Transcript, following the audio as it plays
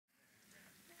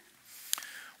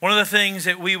One of the things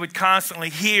that we would constantly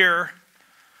hear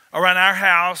around our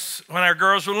house when our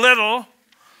girls were little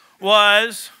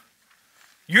was,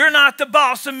 "You're not the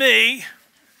boss of me."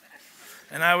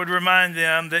 And I would remind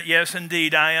them that, yes,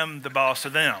 indeed, I am the boss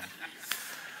of them.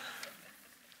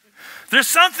 There's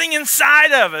something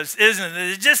inside of us, isn't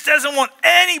it? It just doesn't want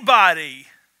anybody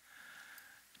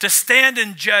to stand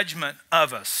in judgment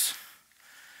of us.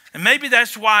 And maybe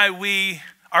that's why we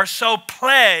are so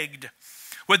plagued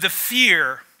with the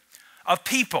fear of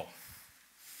people.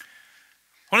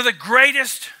 One of the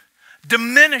greatest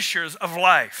diminishers of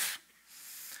life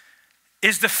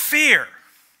is the fear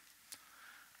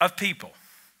of people.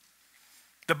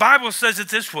 The Bible says it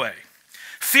this way: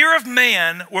 fear of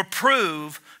man will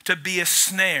prove to be a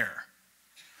snare,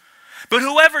 but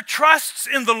whoever trusts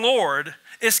in the Lord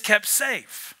is kept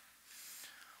safe.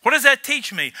 What does that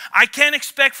teach me? I can't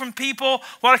expect from people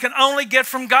what I can only get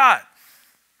from God.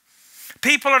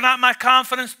 People are not my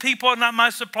confidence. People are not my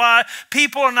supply.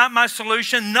 People are not my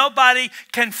solution. Nobody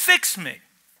can fix me.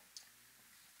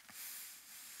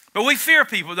 But we fear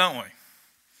people, don't we?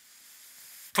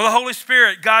 For the Holy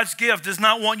Spirit, God's gift, does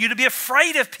not want you to be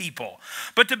afraid of people,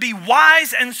 but to be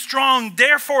wise and strong,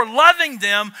 therefore loving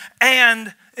them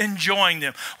and enjoying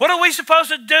them. What are we supposed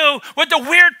to do with the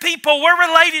weird people we're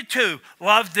related to?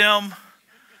 Love them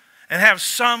and have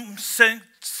some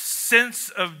sense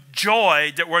of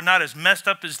joy that we're not as messed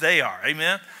up as they are.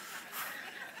 Amen?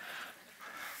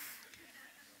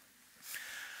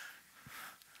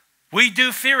 We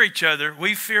do fear each other.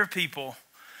 We fear people,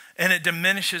 and it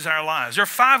diminishes our lives. There are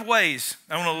 5 ways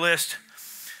on a list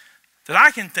that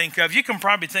I can think of. You can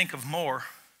probably think of more,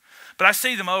 but I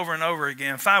see them over and over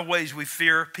again. 5 ways we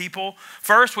fear people.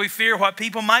 First, we fear what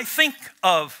people might think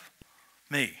of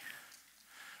me,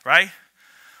 right?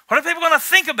 What are people going to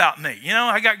think about me? You know,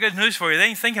 I got good news for you. They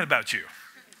ain't thinking about you.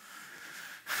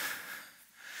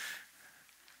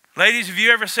 Ladies, have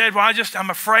you ever said, well, I'm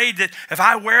afraid that if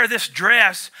I wear this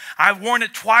dress, I've worn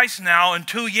it twice now in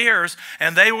 2 years,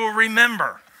 and they will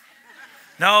remember.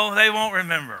 No, they won't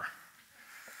remember.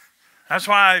 That's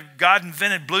why God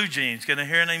invented blue jeans. Can I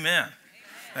hear an amen?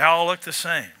 They all look the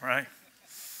same, right?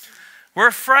 We're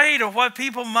afraid of what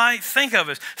people might think of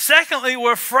us. Secondly,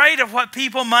 we're afraid of what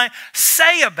people might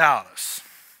say about us.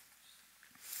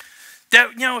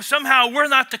 That, somehow we're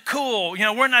not the cool,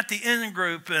 we're not the in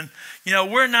group, and,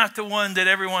 we're not the one that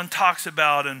everyone talks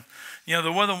about, and,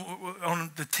 the one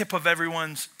on the tip of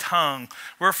everyone's tongue.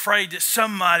 We're afraid that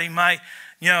somebody might,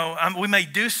 we may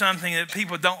do something that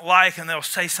people don't like, and they'll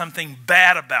say something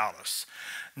bad about us.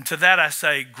 And to that I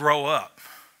say, grow up.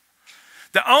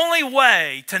 The only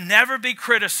way to never be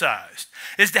criticized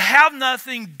is to have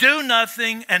nothing, do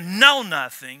nothing, and know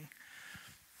nothing,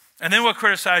 and then we'll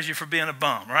criticize you for being a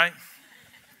bum, right?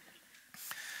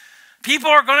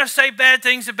 People are going to say bad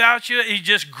things about you. You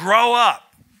just grow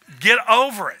up. Get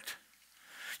over it.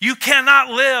 You cannot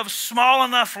live small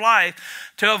enough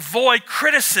life to avoid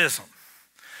criticism.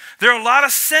 There are a lot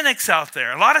of cynics out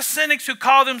there. A lot of cynics who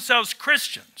call themselves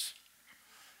Christians.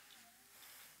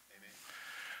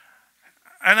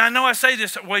 And I know I say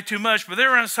this way too much, but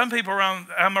there are some people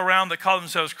I'm around that call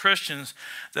themselves Christians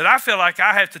that I feel like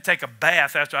I have to take a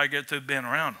bath after I get through being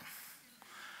around them.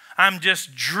 I'm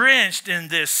just drenched in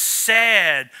this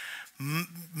sad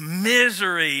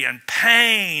misery and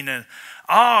pain, and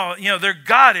their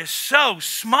God is so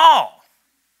small.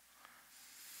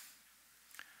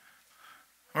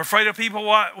 I'm afraid of people,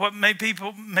 what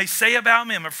people may say about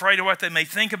me. I'm afraid of what they may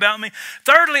think about me.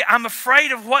 Thirdly, I'm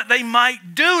afraid of what they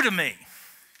might do to me.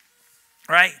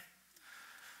 Right?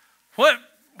 What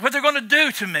they're going to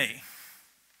do to me.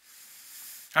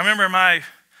 I remember my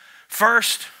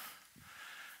first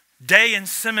day in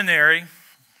seminary.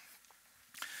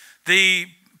 The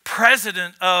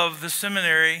president of the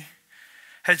seminary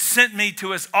had sent me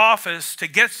to his office to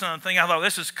get something. I thought,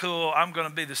 this is cool. I'm going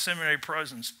to be the seminary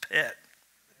president's pet.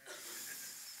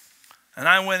 And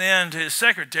I went in to his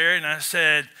secretary and I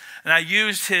said, and I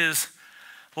used his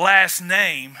last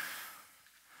name.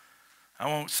 I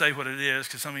won't say what it is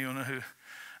because some of you will know who.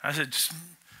 I said,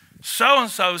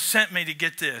 so-and-so sent me to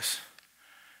get this.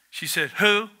 She said,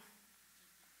 who?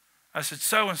 I said,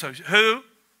 so-and-so. Who?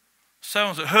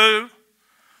 So-and-so. Who?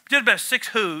 We did about 6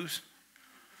 who's.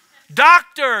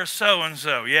 Dr.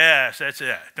 So-and-so. Yes, that's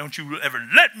it. Don't you ever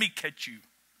let me catch you.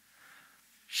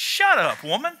 Shut up,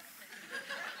 woman.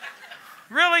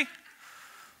 Really?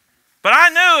 But I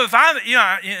knew if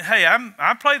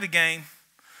I play the game.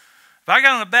 If I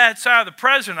got on the bad side of the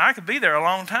president, I could be there a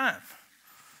long time.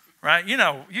 Right?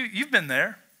 You've been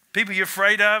there. People you're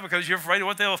afraid of because you're afraid of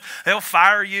what they'll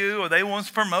fire you, or they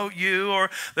won't promote you, or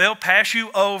they'll pass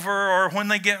you over, or when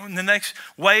they get in the next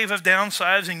wave of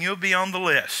downsizing, you'll be on the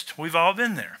list. We've all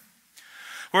been there.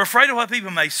 We're afraid of what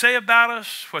people may say about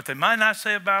us, what they might not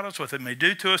say about us, what they may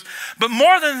do to us. But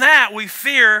more than that, we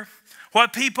fear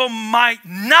what people might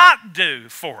not do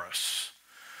for us.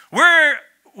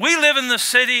 We live in the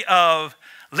city of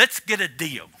let's get a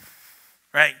deal,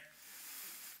 right?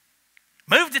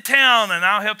 Move to town and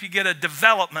I'll help you get a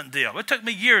development deal. It took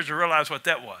me years to realize what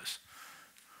that was.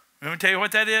 Let me tell you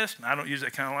what that is. I don't use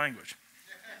that kind of language.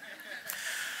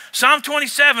 Psalm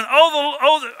 27,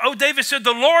 David said,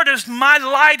 the Lord is my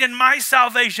light and my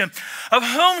salvation. Of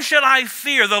whom shall I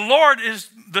fear? The Lord is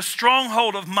the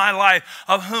stronghold of my life.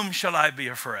 Of whom shall I be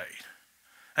afraid?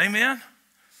 Amen?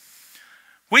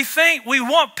 We think we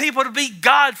want people to be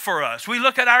God for us. We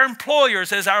look at our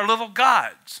employers as our little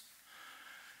gods.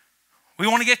 We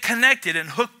want to get connected and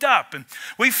hooked up. And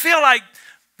we feel like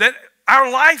that our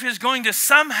life is going to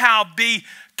somehow be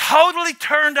totally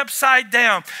turned upside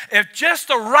down if just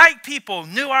the right people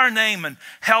knew our name and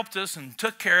helped us and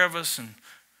took care of us and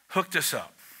hooked us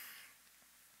up.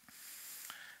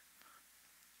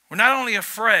 We're not only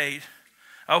afraid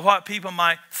of what people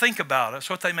might think about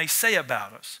us, what they may say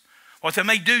about us, what they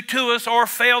may do to us or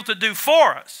fail to do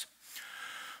for us.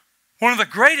 One of the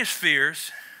greatest fears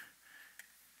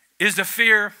is the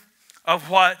fear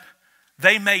of what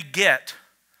they may get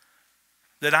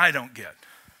that I don't get,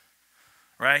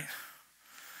 right?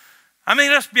 I mean,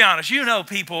 let's be honest. You know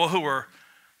people who are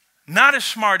not as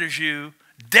smart as you,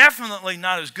 definitely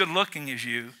not as good looking as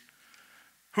you,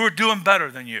 who are doing better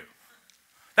than you.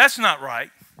 That's not right,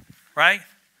 right?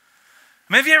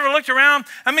 I mean, have you ever looked around?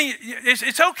 I mean,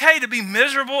 it's okay to be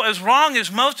miserable as long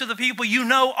as most of the people you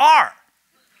know are,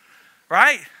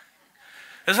 right?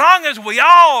 As long as we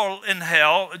all in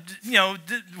hell, you know,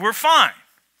 we're fine.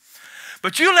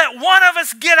 But you let one of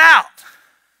us get out.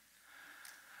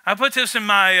 I put this in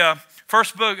my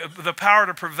first book, The Power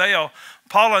to Prevail.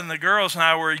 Paula and the girls and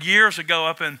I were years ago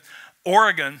up in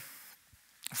Oregon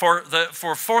for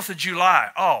 4th of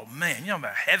July. Oh, man, you know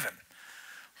about heaven.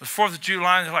 It was 4th of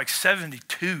July, it was like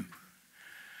 72.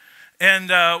 And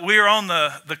we were on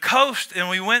the coast, and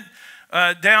we went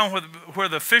down where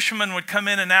the fishermen would come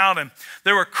in and out, and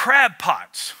there were crab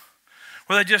pots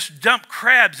where they just dumped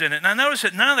crabs in it. And I noticed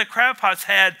that none of the crab pots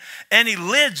had any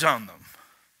lids on them.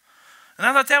 And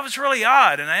I thought that was really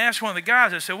odd. And I asked one of the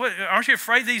guys, I said, "What, aren't you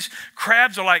afraid these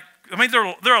crabs are like, I mean,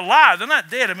 they're alive. They're not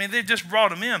dead. I mean, they just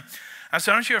brought them in." I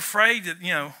said, "Aren't you afraid that,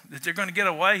 you know, that they're going to get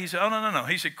away?" He said, "Oh, no.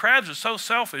 He said, crabs are so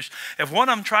selfish. If one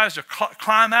of them tries to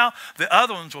climb out, the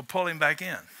other ones will pull him back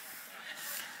in."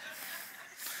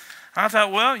 I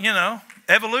thought, well, you know,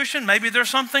 evolution, maybe there's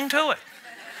something to it.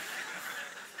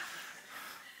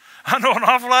 I know an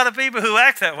awful lot of people who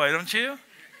act that way, don't you?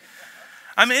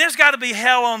 I mean, it's got to be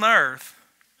hell on earth.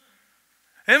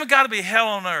 It's got to be hell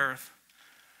on earth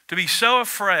to be so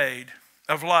afraid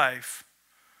of life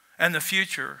and the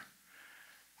future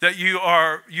that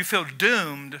you feel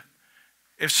doomed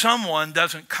if someone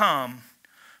doesn't come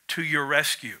to your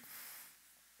rescue.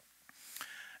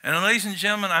 And ladies and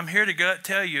gentlemen, I'm here to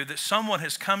tell you that someone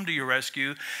has come to your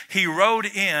rescue. He rode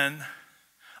in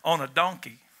on a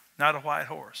donkey, not a white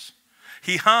horse.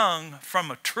 He hung from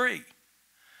a tree,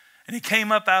 and he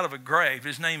came up out of a grave.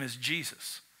 His name is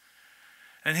Jesus.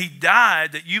 And he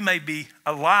died that you may be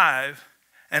alive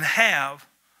and have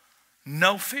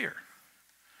no fear.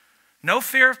 No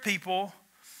fear of people,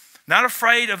 not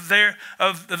afraid of their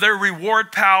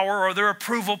reward power or their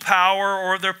approval power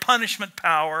or their punishment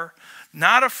power.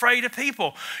 Not afraid of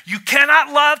people. You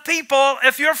cannot love people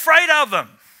if you're afraid of them.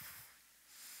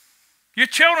 Your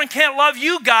children can't love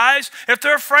you guys if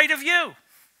they're afraid of you.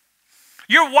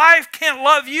 Your wife can't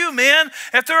love you, men,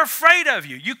 if they're afraid of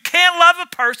you. You can't love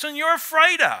a person you're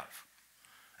afraid of.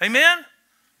 Amen?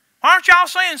 Aren't y'all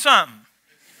saying something?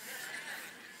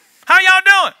 How y'all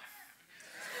doing?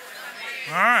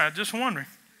 All right, just wondering.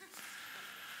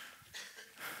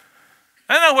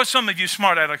 I know what some of you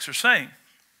smart alecks are saying.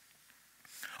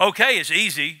 Okay, it's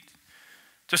easy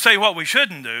to say what we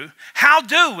shouldn't do. How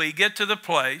do we get to the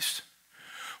place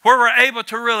where we're able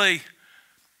to really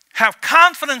have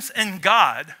confidence in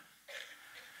God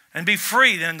and be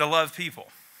free then to love people?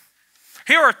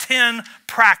 Here are 10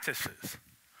 practices.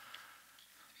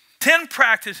 10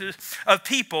 practices of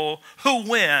people who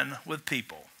win with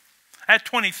people. I had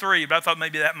 23, but I thought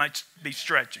maybe that might be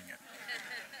stretching it.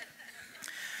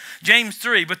 James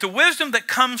 3, but the wisdom that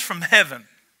comes from heaven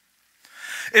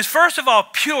is first of all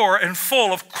pure and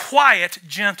full of quiet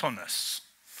gentleness.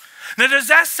 Now, does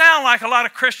that sound like a lot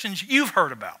of Christians you've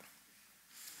heard about?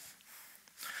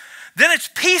 Then it's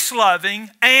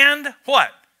peace-loving and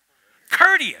what?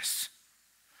 Courteous.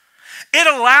 It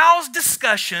allows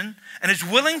discussion and is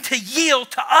willing to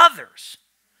yield to others.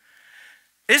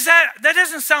 That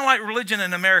doesn't sound like religion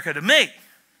in America to me.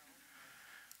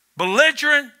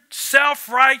 Belligerent,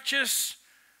 self-righteous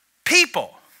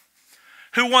people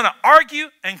who want to argue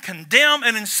and condemn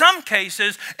and in some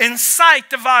cases incite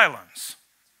to violence.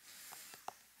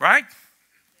 Right?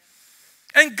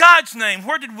 In God's name,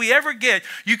 where did we ever get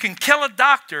you can kill a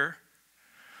doctor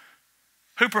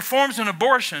who performs an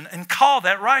abortion and call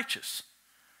that righteous?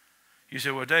 You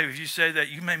say, well, Dave, if you say that,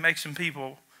 you may make some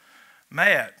people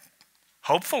mad.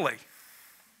 Hopefully.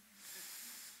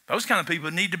 Those kind of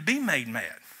people need to be made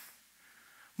mad.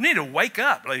 We need to wake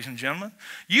up, ladies and gentlemen.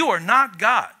 You are not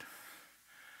God.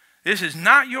 This is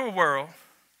not your world.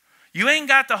 You ain't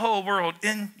got the whole world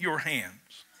in your hands.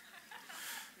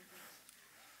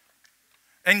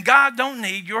 And God don't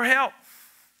need your help.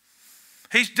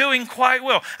 He's doing quite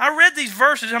well. I read these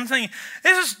verses. I'm thinking,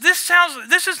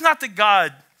 this is not the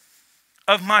God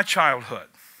of my childhood.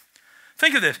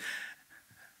 Think of this.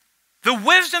 The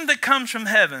wisdom that comes from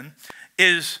heaven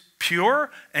is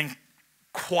pure and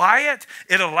quiet.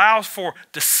 It allows for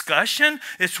discussion.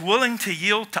 It's willing to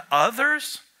yield to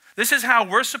others. This is how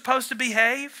we're supposed to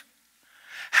behave.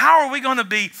 How are we going to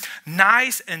be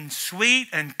nice and sweet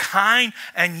and kind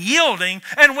and yielding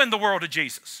and win the world to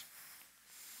Jesus?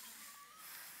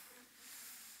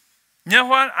 You know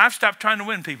what? I've stopped trying to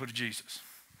win people to Jesus.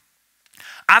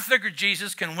 I figured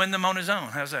Jesus can win them on his own.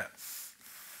 How's that?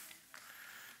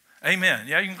 Amen.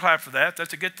 Yeah, you can clap for that.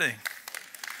 That's a good thing.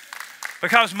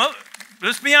 Because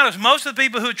let's be honest, most of the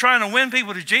people who are trying to win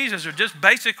people to Jesus are just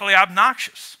basically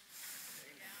obnoxious.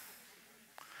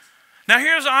 Now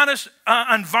here's honest,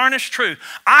 unvarnished truth.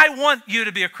 I want you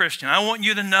to be a Christian. I want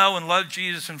you to know and love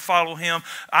Jesus and follow him.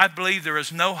 I believe there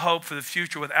is no hope for the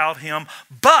future without him.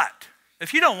 But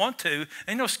if you don't want to,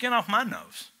 ain't no skin off my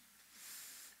nose.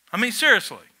 I mean,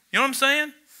 seriously. You know what I'm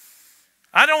saying?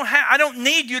 I don't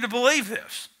need you to believe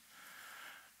this.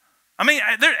 I mean,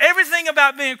 everything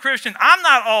about being a Christian, I'm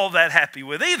not all that happy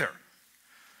with either.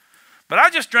 But I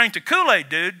just drank the Kool-Aid,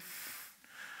 dude.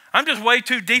 I'm just way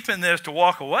too deep in this to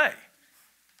walk away.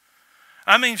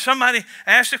 I mean, somebody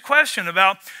asked a question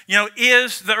about,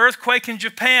 is the earthquake in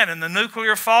Japan and the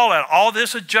nuclear fallout, all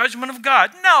this a judgment of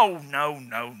God? No.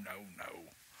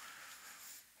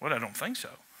 Well, I don't think so.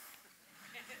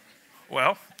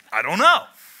 Well, I don't know.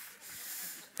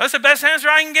 That's the best answer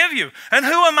I can give you. And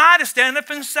who am I to stand up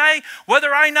and say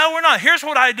whether I know or not? Here's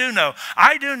what I do know.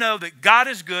 I do know that God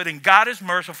is good and God is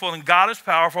merciful and God is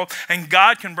powerful and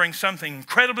God can bring something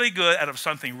incredibly good out of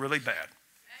something really bad.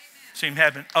 Amen. Seen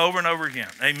happen over and over again.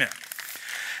 Amen.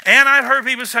 And I've heard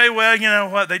people say, well, you know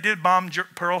what? They did bomb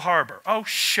Pearl Harbor. Oh,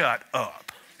 shut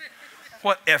up.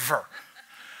 Whatever.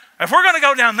 If we're going to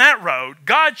go down that road,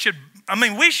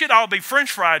 we should all be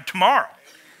French fried tomorrow.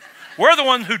 We're the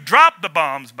ones who dropped the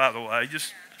bombs, by the way,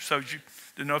 just so you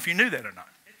didn't know if you knew that or not.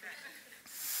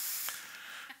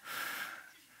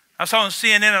 I saw on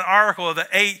CNN an article of the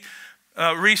 8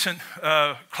 recent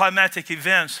climatic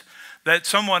events that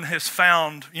someone has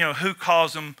found, who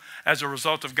caused them as a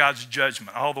result of God's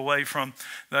judgment, all the way from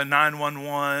the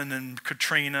 9/11 and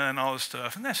Katrina and all this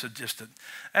stuff. And that's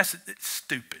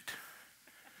stupid.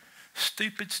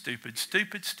 Stupid.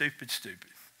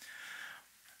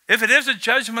 If it is a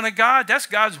judgment of God, that's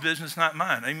God's business, not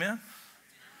mine. Amen?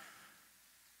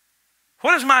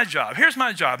 What is my job? Here's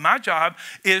my job. My job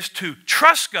is to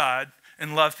trust God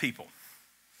and love people.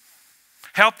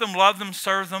 Help them, love them,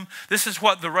 serve them. This is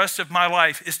what the rest of my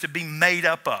life is to be made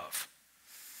up of.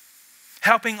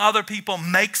 Helping other people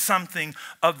make something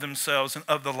of themselves and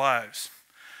of their lives.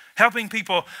 Helping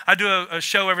people, I do a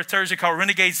show every Thursday called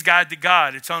Renegade's Guide to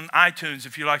God. It's on iTunes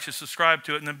if you'd like to subscribe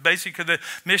to it. And then basically the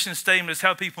mission statement is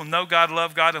help people know God,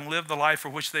 love God, and live the life for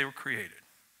which they were created.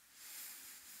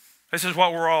 This is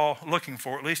what we're all looking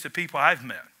for, at least the people I've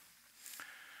met.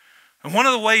 And one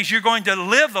of the ways you're going to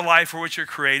live the life for which you're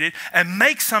created and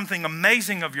make something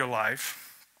amazing of your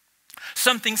life,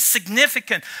 something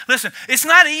significant. Listen, it's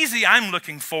not easy I'm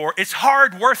looking for. It's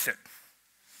hard worth it.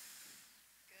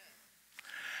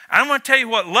 I'm going to tell you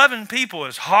what, loving people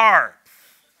is hard.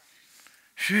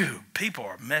 Phew, people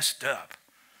are messed up.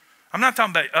 I'm not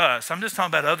talking about us. I'm just talking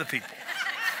about other people.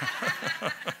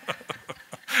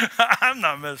 I'm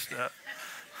not messed up.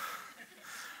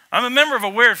 I'm a member of a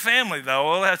weird family, though.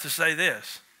 I'll have to say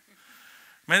this.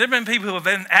 I mean, there have been people who have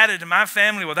been added to my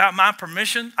family without my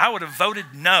permission. I would have voted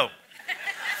no.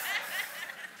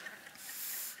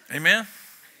 Amen?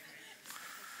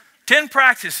 10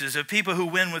 practices of people who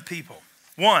win with people.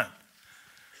 1,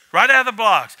 Right out of the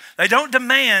blocks. They don't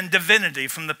demand divinity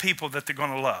from the people that they're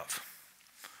going to love.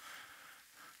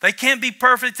 They can't be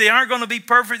perfect. They aren't going to be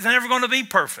perfect. They're never going to be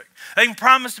perfect. They can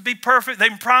promise to be perfect. They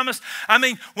can promise.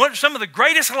 Some of the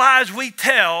greatest lies we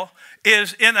tell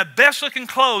is in the best looking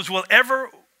clothes we'll ever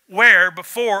wear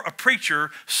before a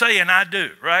preacher saying I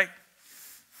do, right?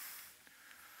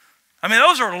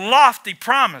 Those are lofty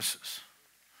promises.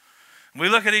 We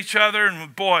look at each other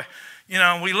and boy,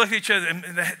 we look at each other and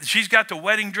she's got the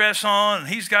wedding dress on and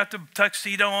he's got the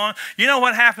tuxedo on. You know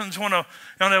what happens when on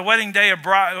a wedding day,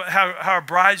 how a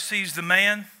bride sees the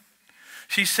man?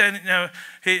 She's sitting,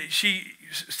 she's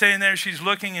standing there, she's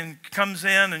looking and comes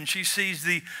in and she sees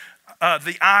the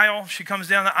aisle. She comes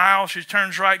down the aisle, she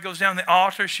turns right, goes down the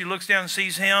altar, she looks down and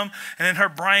sees him, and in her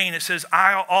brain it says,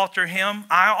 I'll alter him,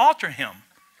 I'll alter him.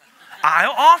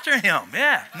 I'll alter him.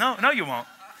 Yeah, no you won't.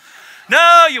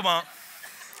 No, you won't.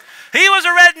 He was a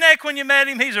redneck when you met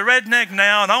him. He's a redneck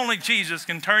now, and only Jesus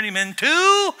can turn him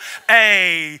into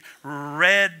a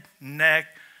redneck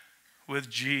with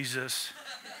Jesus.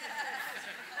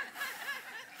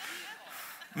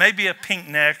 Maybe a pink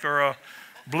neck or a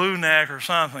blue neck or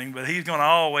something, but he's going to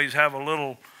always have a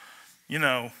little,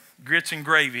 grits and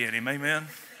gravy in him. Amen?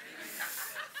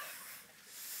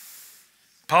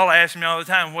 Paul asks me all the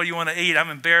time, what do you want to eat? I'm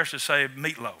embarrassed to say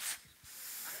meatloaf.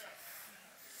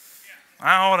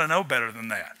 I ought to know better than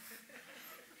that.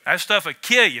 That stuff would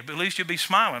kill you, but at least you'll be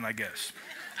smiling, I guess.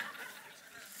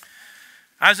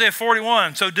 Isaiah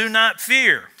 41, so do not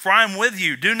fear, for I am with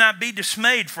you. Do not be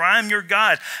dismayed, for I am your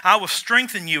God. I will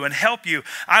strengthen you and help you.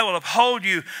 I will uphold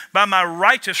you by my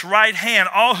righteous right hand.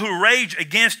 All who rage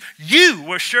against you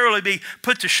will surely be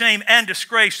put to shame and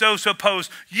disgrace. Those who oppose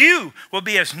you will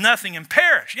be as nothing and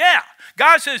perish. Yeah,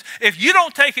 God says, if you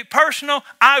don't take it personal,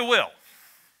 I will.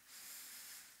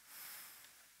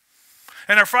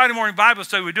 In our Friday morning Bible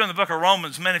study, we're doing the book of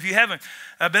Romans. Man, if you haven't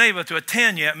been able to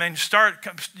attend yet, man,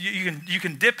 you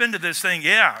can dip into this thing.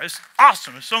 Yeah, it's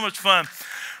awesome. It's so much fun.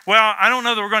 Well, I don't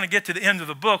know that we're going to get to the end of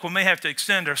the book. We may have to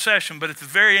extend our session, but at the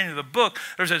very end of the book,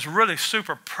 there's this really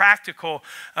super practical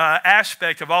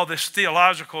aspect of all this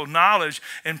theological knowledge.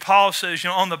 And Paul says,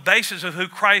 on the basis of who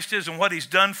Christ is and what he's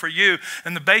done for you,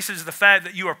 and the basis of the fact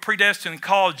that you are predestined,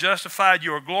 called, justified,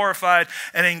 you are glorified,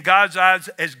 and in God's eyes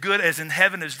as good as in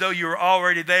heaven, as though you were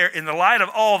already there. In the light of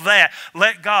all that,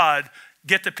 let God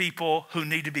get the people who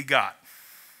need to be got.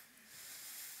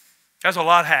 That's a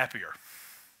lot happier.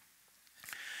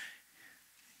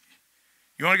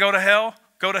 You want to go to hell?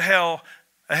 Go to hell,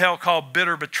 a hell called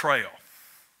bitter betrayal,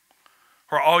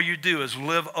 where all you do is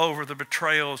live over the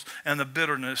betrayals and the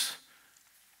bitterness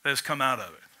that has come out of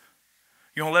it.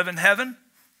 You want to live in heaven?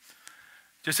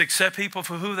 Just accept people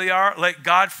for who they are. Let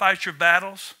God fight your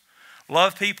battles.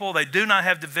 Love people. They do not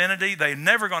have divinity. They're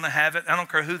never going to have it. I don't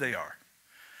care who they are.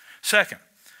 Second,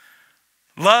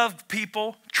 love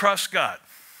people, trust God.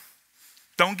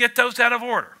 Don't get those out of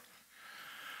order.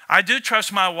 I do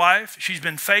trust my wife. She's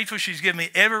been faithful. She's given me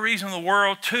every reason in the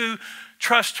world to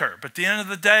trust her. But at the end of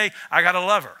the day, I got to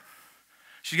love her.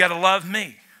 She's got to love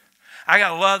me. I got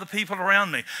to love the people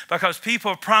around me, because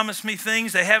people have promised me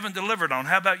things they haven't delivered on.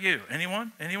 How about you?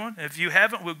 Anyone? Anyone? If you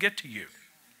haven't, we'll get to you.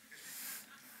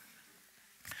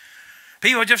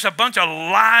 People are just a bunch of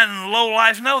lying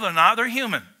lowlifes. No, they're not. They're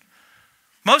human.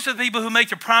 Most of the people who make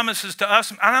their promises to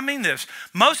us, and I mean this,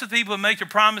 most of the people who make their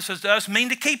promises to us mean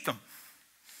to keep them.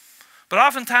 But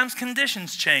oftentimes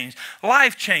conditions change.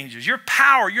 Life changes. Your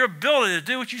power, your ability to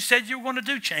do what you said you were going to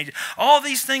do changes. All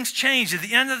these things change. At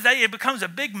the end of the day, it becomes a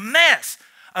big mess.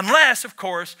 Unless, of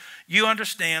course, you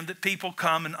understand that people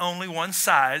come in only one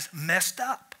size, messed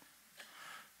up.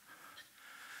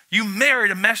 You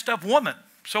married a messed up woman,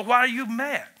 so why are you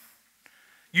mad?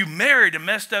 You married a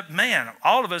messed up man.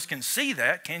 All of us can see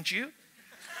that, can't you?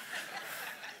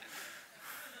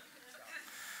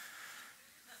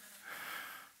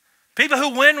 People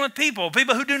who win with people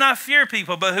who do not fear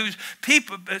people, but who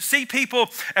see people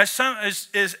as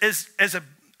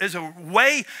a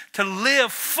way to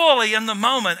live fully in the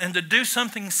moment and to do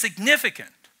something significant.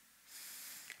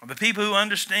 The people who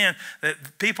understand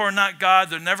that people are not God,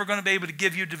 they're never going to be able to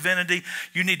give you divinity.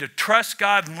 You need to trust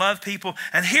God and love people.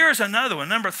 And here's another one,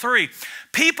 number 3.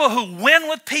 People who win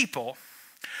with people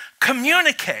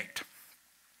communicate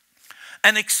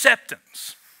an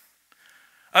acceptance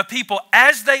of people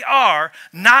as they are,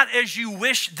 not as you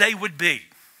wish they would be.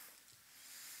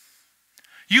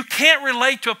 You can't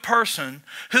relate to a person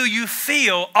who you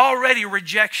feel already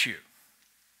rejects you.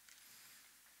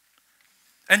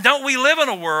 And don't we live in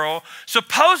a world,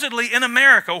 supposedly in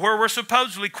America, where we're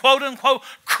supposedly, quote unquote,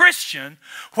 Christian,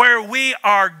 where we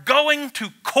are going to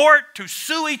court to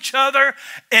sue each other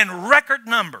in record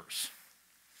numbers?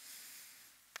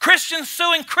 Christians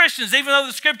suing Christians, even though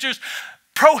the scriptures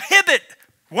prohibit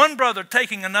one brother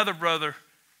taking another brother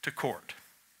to court.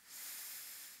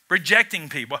 Rejecting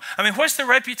people. I mean, what's the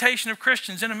reputation of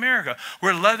Christians in America?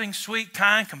 We're loving, sweet,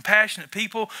 kind, compassionate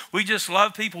people. We just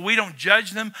love people. We don't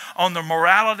judge them on their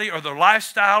morality or their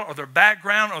lifestyle or their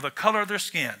background or the color of their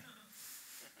skin.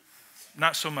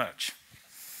 Not so much.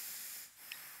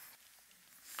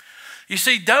 You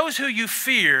see, those who you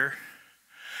fear,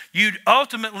 you'd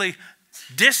ultimately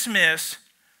dismiss,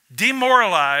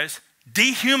 demoralize,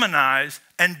 dehumanize,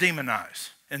 and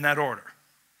demonize in that order.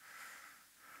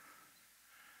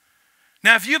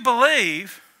 Now, if you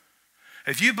believe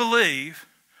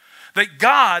that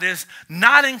God is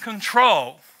not in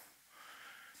control,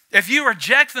 if you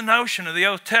reject the notion of the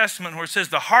Old Testament where it says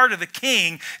the heart of the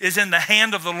king is in the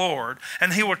hand of the Lord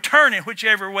and he will turn it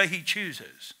whichever way he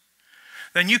chooses,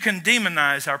 then you can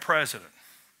demonize our president.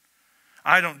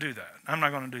 I don't do that. I'm not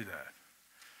going to do that.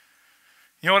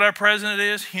 You know what our president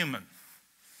is? Human.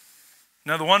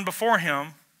 Now, the one before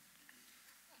him,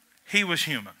 he was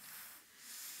human.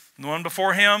 The one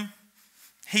before him,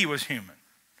 he was human.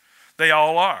 They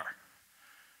all are,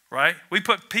 right? We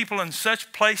put people in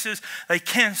such places they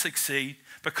can succeed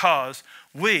because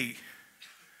we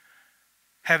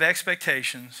have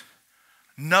expectations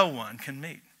no one can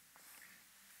meet.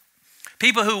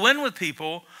 People who win with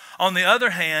people, on the other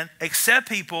hand, accept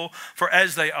people for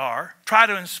as they are, try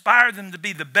to inspire them to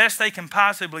be the best they can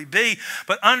possibly be,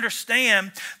 but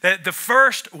understand that the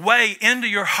first way into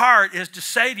your heart is to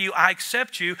say to you, I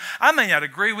accept you. I may not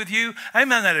agree with you. I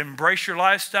may not embrace your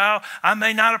lifestyle. I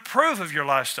may not approve of your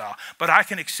lifestyle, but I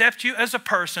can accept you as a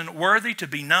person worthy to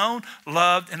be known,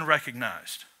 loved, and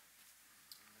recognized.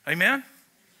 Amen?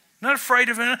 Not afraid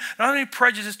of anyone, not have any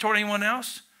prejudice toward anyone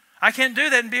else. I can't do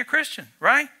that and be a Christian,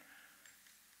 right?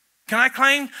 Can I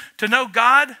claim to know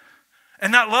God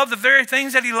and not love the very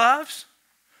things that he loves?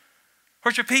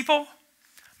 Which are people,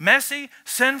 messy,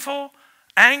 sinful,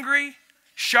 angry,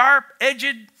 sharp,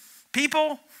 edged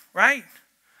people, right?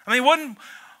 I mean, wouldn't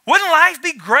life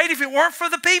be great if it weren't for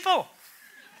the people?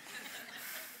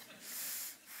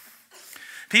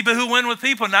 People who win with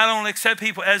people not only accept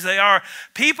people as they are,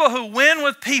 people who win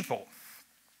with people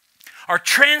are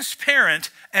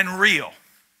transparent and real.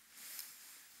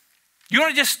 You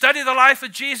want to just study the life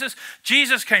of Jesus?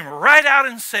 Jesus came right out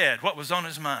and said what was on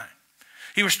his mind.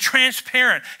 He was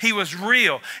transparent. He was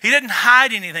real. He didn't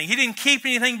hide anything. He didn't keep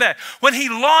anything back. When he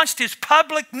launched his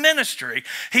public ministry,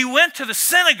 he went to the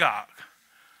synagogue,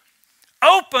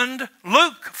 opened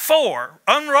Luke 4,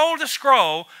 unrolled a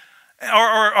scroll,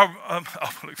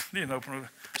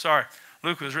 sorry,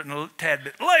 Luke was written a tad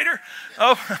bit later.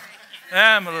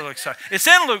 I'm a little excited. It's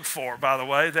in Luke 4, by the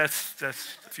way. That's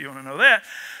if you want to know that.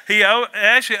 He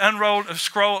actually unrolled a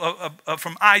scroll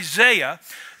from Isaiah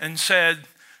and said,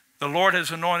 the Lord has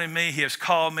anointed me. He has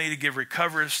called me to give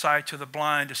recovery of sight to the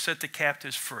blind, to set the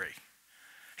captives free.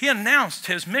 He announced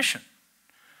his mission,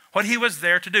 what he was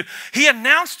there to do. He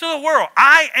announced to the world,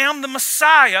 I am the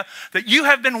Messiah that you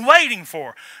have been waiting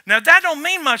for. Now, that don't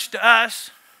mean much to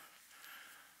us,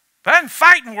 but I had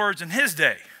fighting words in his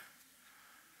day.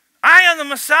 I am the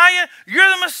Messiah. You're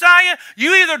the Messiah.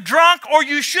 You either drunk or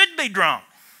you should be drunk.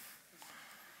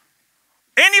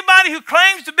 Anybody who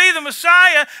claims to be the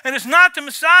Messiah and is not the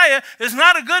Messiah is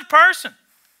not a good person.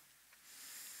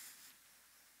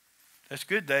 That's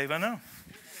good, Dave, I know.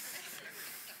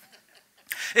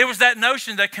 It was that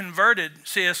notion that converted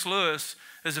C.S. Lewis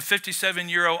as a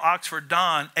 57-year-old Oxford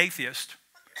Don atheist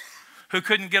who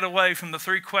couldn't get away from the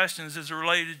three questions as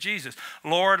related to Jesus: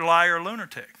 Lord, liar,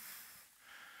 lunatic.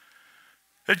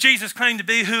 That Jesus claimed to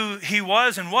be who he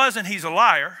was and wasn't, he's a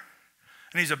liar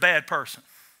and he's a bad person.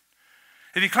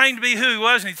 If he claimed to be who he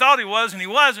was and he thought he was and he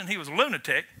wasn't, he was a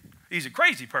lunatic. He's a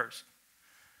crazy person.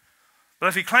 But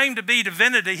if he claimed to be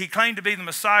divinity, he claimed to be the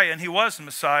Messiah, and he was the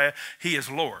Messiah, he is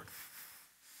Lord.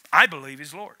 I believe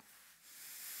he's Lord.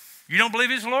 You don't believe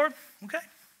he's Lord? Okay.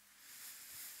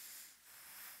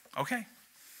 Okay.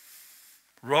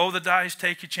 Roll the dice,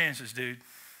 take your chances, dude.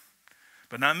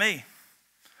 But not me.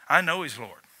 I know he's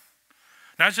Lord.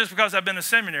 Not just because I've been to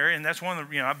seminary, and that's one of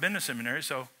the, I've been to seminary,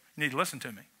 so you need to listen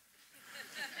to me.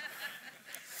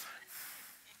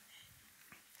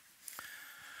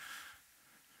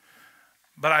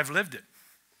 But I've lived it.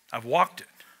 I've walked it.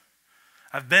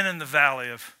 I've been in the valley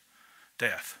of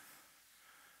death.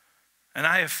 And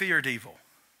I have feared evil.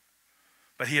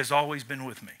 But he has always been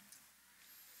with me.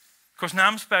 course, now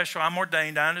I'm special. I'm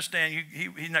ordained. I understand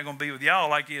he's not going to be with y'all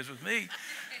like he is with me.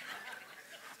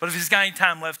 But if he's got any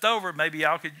time left over, maybe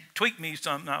y'all could tweak me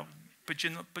something. I'll put you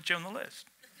on the list.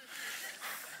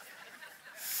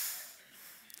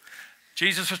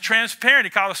 Jesus was transparent. He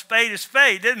called a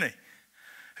spade, didn't he?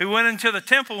 He went into the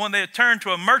temple when they had turned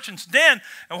to a merchant's den.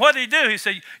 And what did he do? He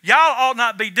said, y'all ought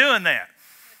not be doing that.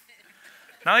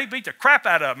 No, he beat the crap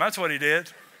out of them. That's what he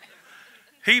did.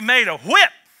 He made a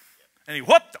whip, and he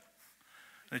whooped them.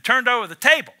 And he turned over the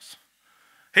tables.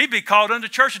 He'd be called under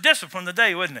church discipline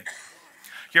today, wouldn't he?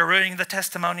 You're ruining the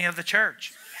testimony of the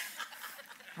church.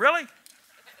 Really?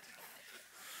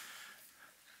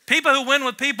 People who win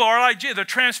with people are like Jesus. They're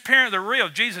transparent. They're real.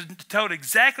 Jesus told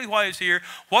exactly why he's here,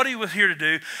 what he was here to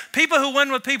do. People who win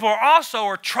with people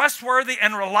are trustworthy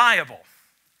and reliable.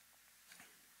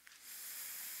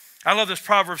 I love this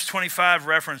Proverbs 25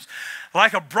 reference.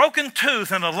 Like a broken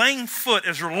tooth and a lame foot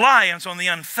is reliance on the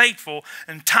unfaithful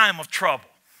in time of trouble.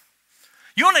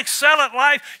 You want to excel at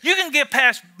life? You can get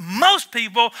past most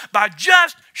people by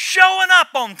just showing up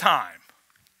on time.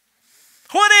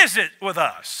 What is it with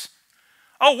us?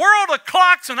 A world of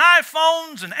clocks and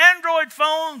iPhones and Android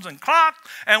phones and clocks,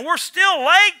 and we're still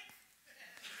late?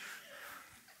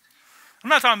 I'm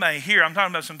not talking about here. I'm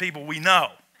talking about some people we know,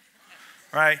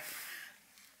 right?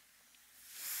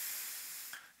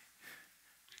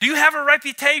 Do you have a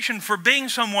reputation for being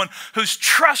someone who's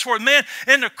trustworthy? Man,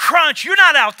 in the crunch, you're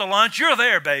not out to lunch. You're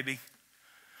there, baby.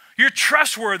 You're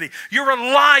trustworthy. You're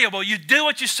reliable. You do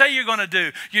what you say you're going to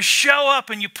do. You show up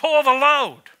and you pull the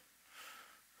load.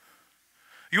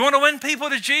 You want to win people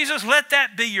to Jesus? Let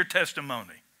that be your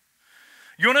testimony.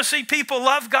 You want to see people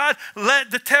love God?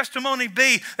 Let the testimony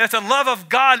be that the love of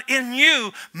God in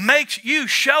you makes you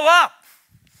show up.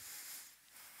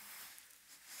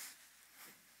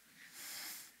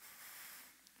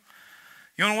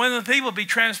 You want to win the people? Be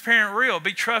transparent, real.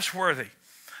 Be trustworthy.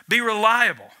 Be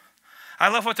reliable. I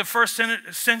love what the first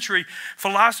century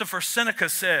philosopher Seneca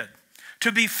said.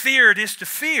 To be feared is to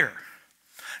fear.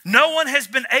 No one has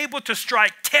been able to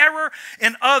strike terror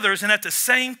in others and at the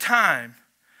same time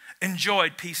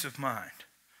enjoyed peace of mind.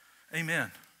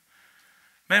 Amen.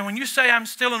 Man, when you say I'm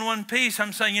still in one piece,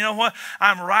 I'm saying, you know what?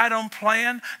 I'm right on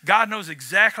plan. God knows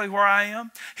exactly where I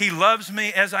am. He loves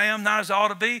me as I am, not as I ought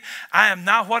to be. I am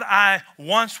not what I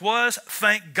once was,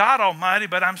 thank God Almighty,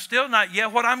 but I'm still not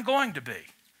yet what I'm going to be.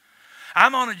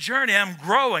 I'm on a journey. I'm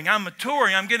growing. I'm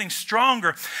maturing. I'm getting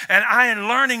stronger. And I am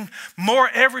learning more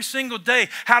every single day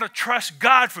how to trust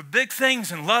God for big things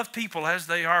and love people as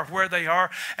they are, where they are,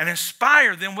 and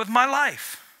inspire them with my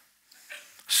life.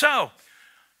 So,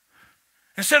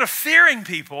 instead of fearing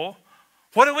people,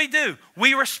 what do?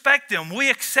 We respect them. We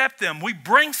accept them. We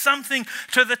bring something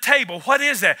to the table. What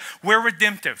is that? We're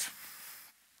redemptive.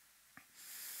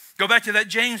 Go back to that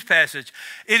James passage.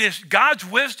 God's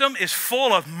wisdom is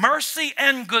full of mercy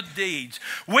and good deeds.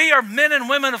 We are men and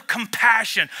women of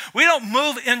compassion. We don't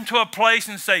move into a place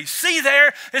and say, see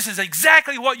there, this is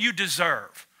exactly what you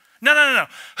deserve. No.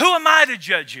 Who am I to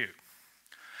judge you?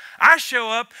 I show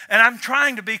up and I'm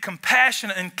trying to be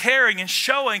compassionate and caring and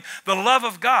showing the love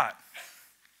of God,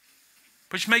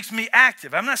 which makes me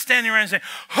active. I'm not standing around saying,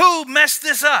 who messed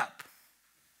this up?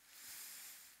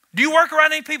 Do you work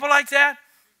around any people like that?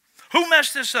 Who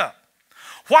messed this up?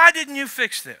 Why didn't you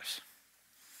fix this?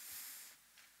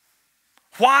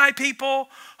 Why people?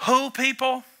 Who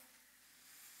people?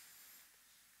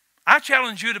 I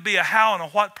challenge you to be a how and a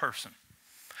what person.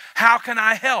 How can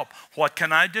I help? What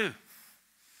can I do?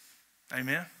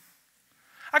 Amen.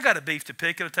 I got a beef to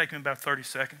pick. It'll take me about 30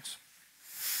 seconds.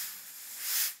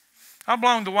 I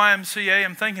belong to YMCA.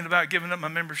 I'm thinking about giving up my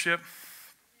membership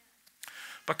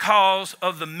because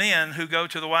of the men who go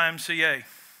to the YMCA.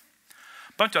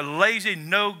 Bunch of lazy,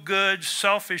 no good,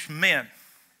 selfish men.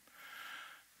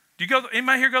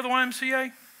 Anybody here go to the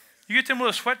YMCA? You get them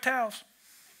little sweat towels.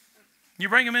 You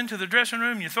bring them into the dressing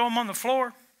room. You throw them on the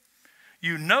floor.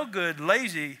 You no good,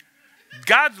 lazy,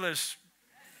 godless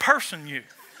person you.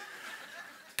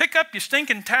 Pick up your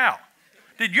stinking towel.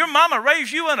 Did your mama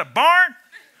raise you in a barn?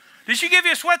 Did she give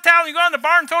you a sweat towel and you go in the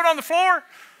barn and throw it on the floor?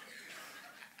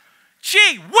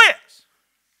 Gee whiz.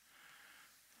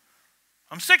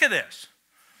 I'm sick of this.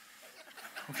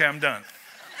 Okay, I'm done.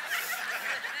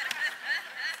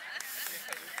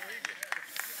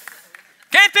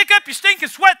 Can't pick up your stinking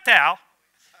sweat towel.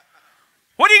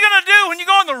 What are you going to do when you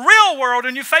go in the real world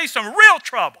and you face some real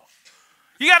trouble?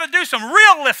 You got to do some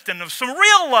real lifting of some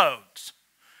real loads.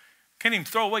 Can't even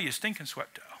throw away your stinking sweat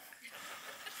towel.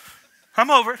 I'm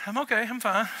over it. I'm okay. I'm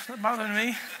fine. It's not bothering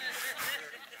me.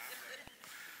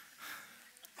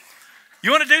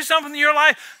 You want to do something in your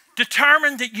life?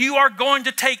 Determine that you are going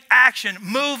to take action.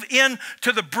 Move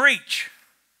into the breach.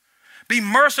 Be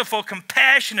merciful,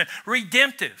 compassionate,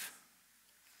 redemptive.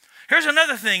 Here's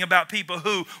another thing about people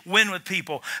who win with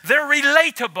people. They're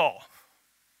relatable.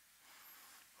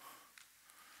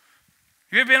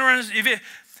 You ever been around?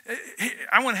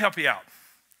 I want to help you out.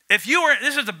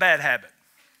 This is a bad habit.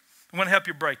 I want to help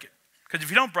you break it. Because if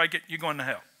you don't break it, you're going to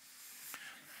hell.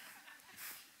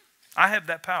 I have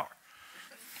that power.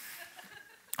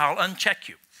 I'll uncheck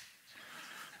you.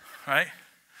 Right?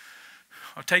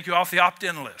 I'll take you off the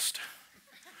opt-in list.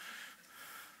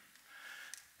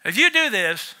 If you do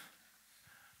this,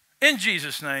 in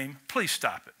Jesus' name, please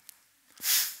stop it.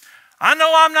 I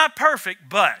know I'm not perfect,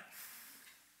 but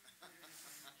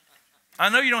I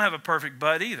know you don't have a perfect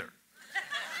butt either.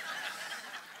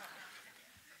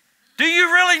 Do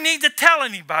you really need to tell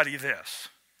anybody this?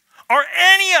 Are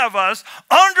any of us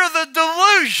under the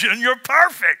delusion you're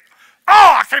perfect?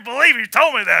 Oh, I can't believe you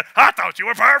told me that. I thought you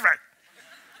were perfect.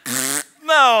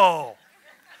 No.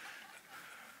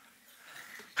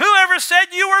 Whoever said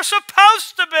you were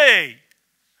supposed to be?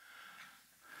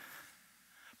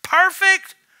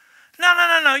 Perfect?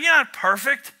 No. You're not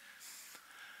perfect.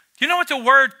 You know what the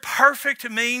word perfect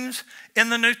means in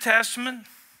the New Testament?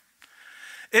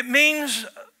 It means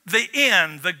the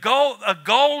end, a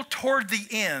goal toward the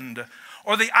end,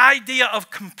 or the idea of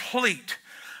complete.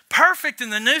 Perfect in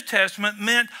the New Testament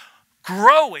meant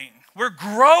growing. We're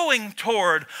growing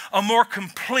toward a more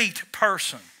complete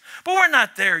person. But we're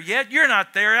not there yet. You're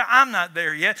not there. I'm not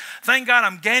there yet. Thank God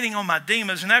I'm gaining on my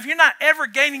demons. And if you're not ever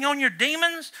gaining on your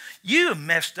demons, you have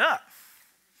messed up.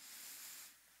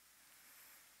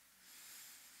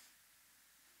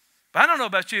 But I don't know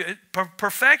about you.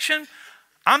 Perfection,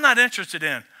 I'm not interested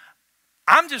in.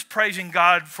 I'm just praising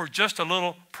God for just a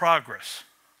little progress.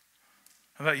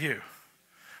 How about you?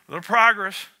 A little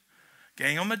progress,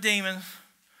 gaining on my demons.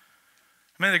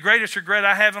 I mean, the greatest regret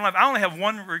I have in life, I only have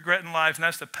one regret in life, and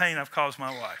that's the pain I've caused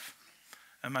my wife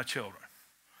and my children.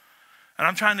 And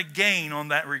I'm trying to gain on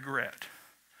that regret,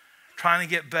 trying to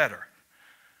get better.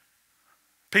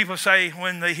 People say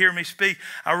when they hear me speak,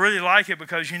 I really like it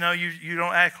because, you know, you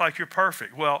don't act like you're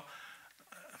perfect. Well,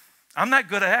 I'm not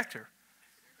good at actor.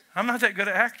 I'm not that good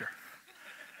at actor.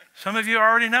 Some of you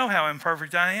already know how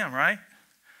imperfect I am, right?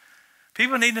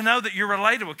 People need to know that you're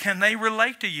relatable. Can they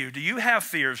relate to you? Do you have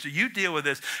fears? Do you deal with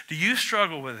this? Do you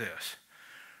struggle with this?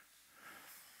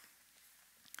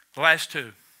 The last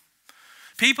two.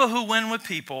 People who win with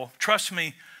people, trust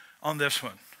me on this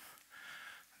one,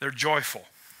 they're joyful.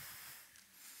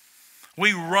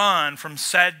 We run from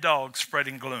sad dogs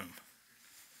spreading gloom.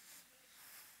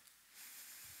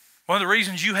 One of the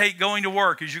reasons you hate going to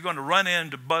work is you're going to run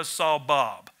into Buzzsaw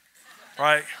Bob,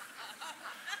 right?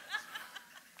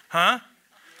 Huh?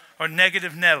 Or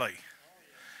Negative Nelly.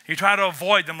 You try to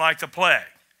avoid them like the plague,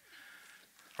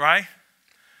 right?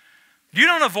 You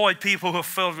don't avoid people who are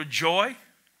filled with joy.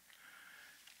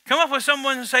 Come up with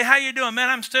someone and say, how you doing? Man,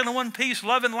 I'm still in one piece,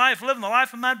 loving life, living the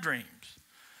life of my dreams.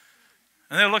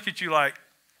 And they'll look at you like,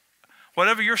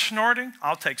 whatever you're snorting,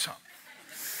 I'll take some.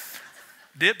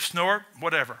 Dip, snort,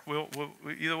 whatever.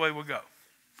 Either way we'll go.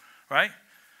 Right?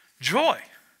 Joy.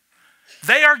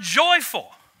 They are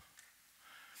joyful.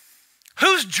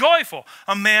 Who's joyful?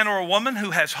 A man or a woman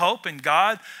who has hope in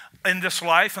God in this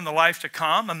life and the life to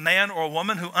come. A man or a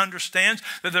woman who understands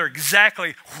that they're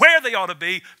exactly where they ought to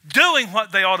be, doing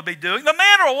what they ought to be doing. The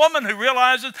man or a woman who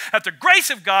realizes that the grace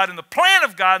of God and the plan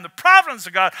of God and the providence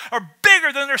of God are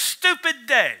bigger than their stupid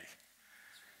day.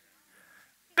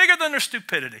 Bigger than their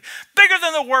stupidity. Bigger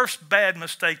than the worst bad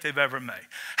mistake they've ever made.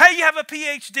 Hey, you have a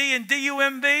PhD in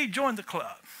DUMB? Join the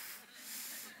club.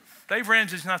 Dave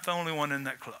Ramsey's not the only one in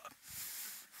that club.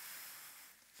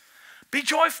 Be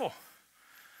joyful.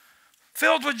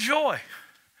 Filled with joy.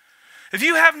 If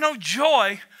you have no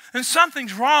joy, then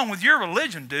something's wrong with your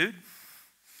religion, dude.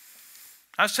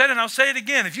 I said it and I'll say it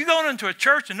again. If you go into a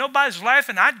church and nobody's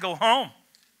laughing, I'd go home.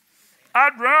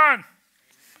 I'd run.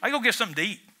 I'd go get something to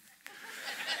eat.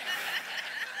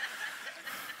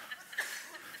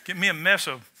 Get me a mess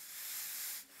of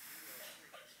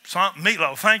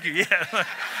meatloaf. Thank you. Yeah.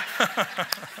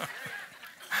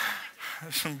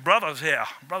 Some brothers here.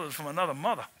 Brothers from another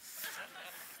mother.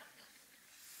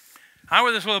 I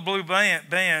wear this little blue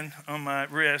band on my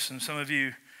wrist, and some of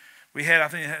you, we had, I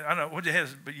don't know what it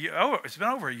has, but it's been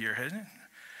over a year, hasn't it?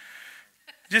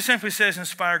 It just simply says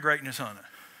inspire greatness on it.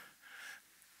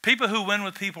 People who win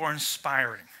with people are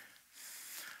inspiring.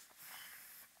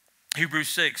 Hebrews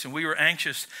 6, and we were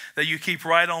anxious that you keep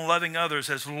right on loving others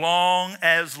as long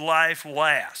as life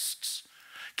lasts.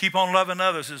 Keep on loving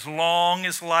others as long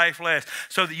as life lasts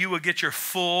so that you will get your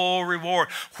full reward.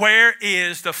 Where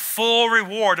is the full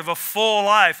reward of a full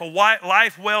life? A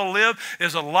life well lived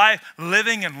is a life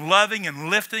living and loving and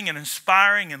lifting and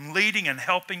inspiring and leading and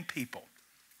helping people.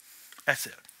 That's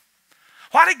it.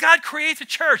 Why did God create the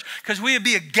church? Because we would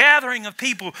be a gathering of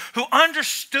people who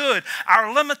understood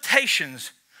our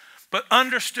limitations, but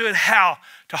understood how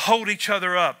to hold each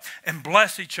other up and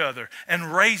bless each other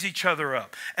and raise each other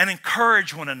up and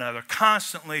encourage one another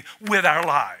constantly with our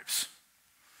lives.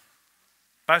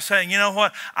 By saying, you know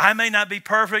what, I may not be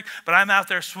perfect, but I'm out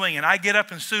there swinging. I get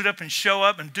up and suit up and show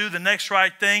up and do the next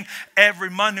right thing every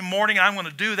Monday morning. I'm going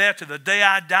to do that to the day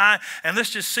I die, and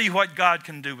let's just see what God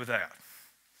can do with that.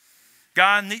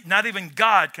 God, not even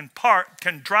God can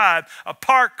drive a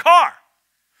parked car.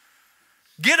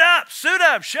 Get up, suit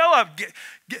up, show up.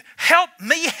 Help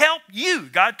me help you.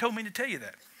 God told me to tell you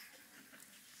that.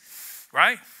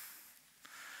 Right?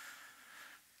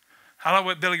 I like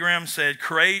what Billy Graham said.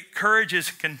 Courage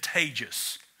is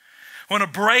contagious. When a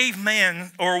brave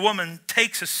man or woman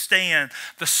takes a stand,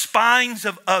 the spines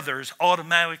of others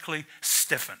automatically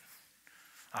stiffen.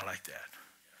 I like that.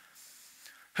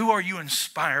 Who are you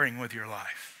inspiring with your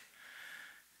life?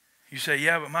 You say,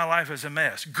 yeah, but my life is a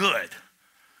mess. Good.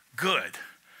 Good.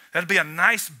 That'd be a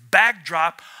nice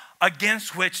backdrop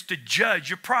against which to judge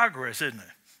your progress, isn't it?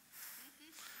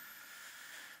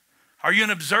 Are you an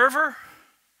observer?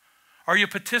 Are you a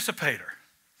participator?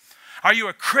 Are you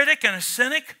a critic and a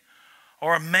cynic?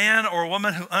 Or a man or a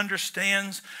woman who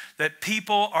understands that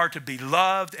people are to be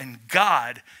loved and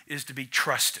God is to be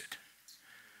trusted?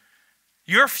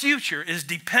 Your future is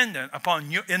dependent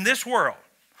upon you in this world,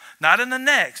 not in the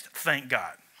next, thank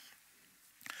God.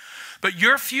 But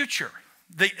your future,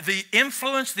 the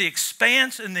influence, the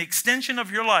expanse, and the extension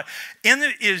of your life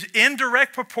is in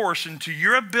direct proportion to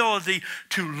your ability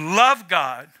to love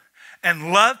God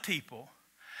and love people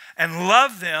and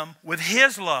love them with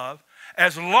His love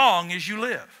as long as you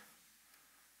live.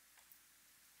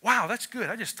 Wow, that's good.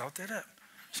 I just thought that up.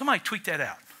 Somebody tweet that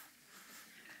out.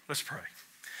 Let's pray.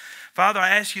 Father, I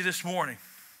ask you this morning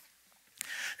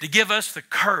to give us the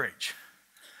courage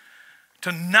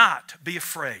to not be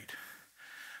afraid,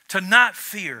 to not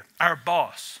fear our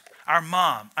boss, our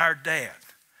mom, our dad,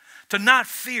 to not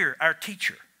fear our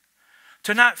teacher,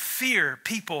 to not fear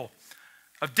people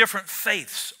of different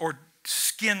faiths or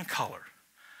skin color,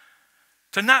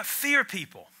 to not fear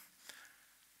people,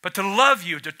 but to love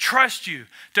you, to trust you,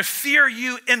 to fear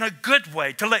you in a good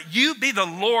way, to let you be the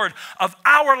Lord of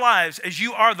our lives as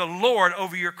you are the Lord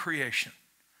over your creation.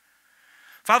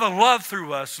 Father, love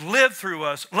through us, live through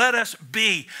us. Let us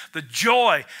be the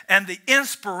joy and the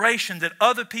inspiration that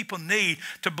other people need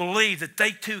to believe that they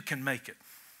too can make it.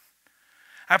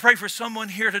 I pray for someone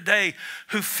here today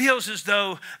who feels as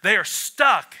though they are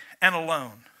stuck and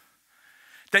alone,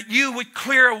 that you would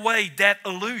clear away that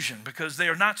illusion because they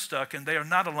are not stuck and they are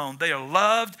not alone. They are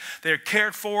loved, they are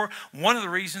cared for. One of the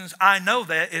reasons I know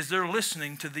that is they're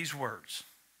listening to these words.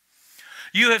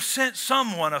 You have sent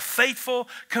someone, a faithful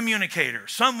communicator,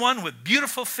 someone with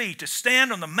beautiful feet to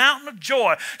stand on the mountain of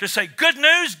joy to say, good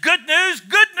news, good news,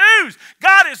 good news.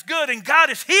 God is good and God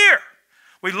is here.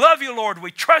 We love you, Lord.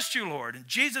 We trust you, Lord. In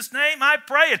Jesus' name I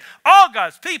pray. And all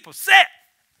God's people said,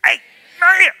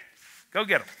 amen. Go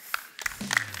get them.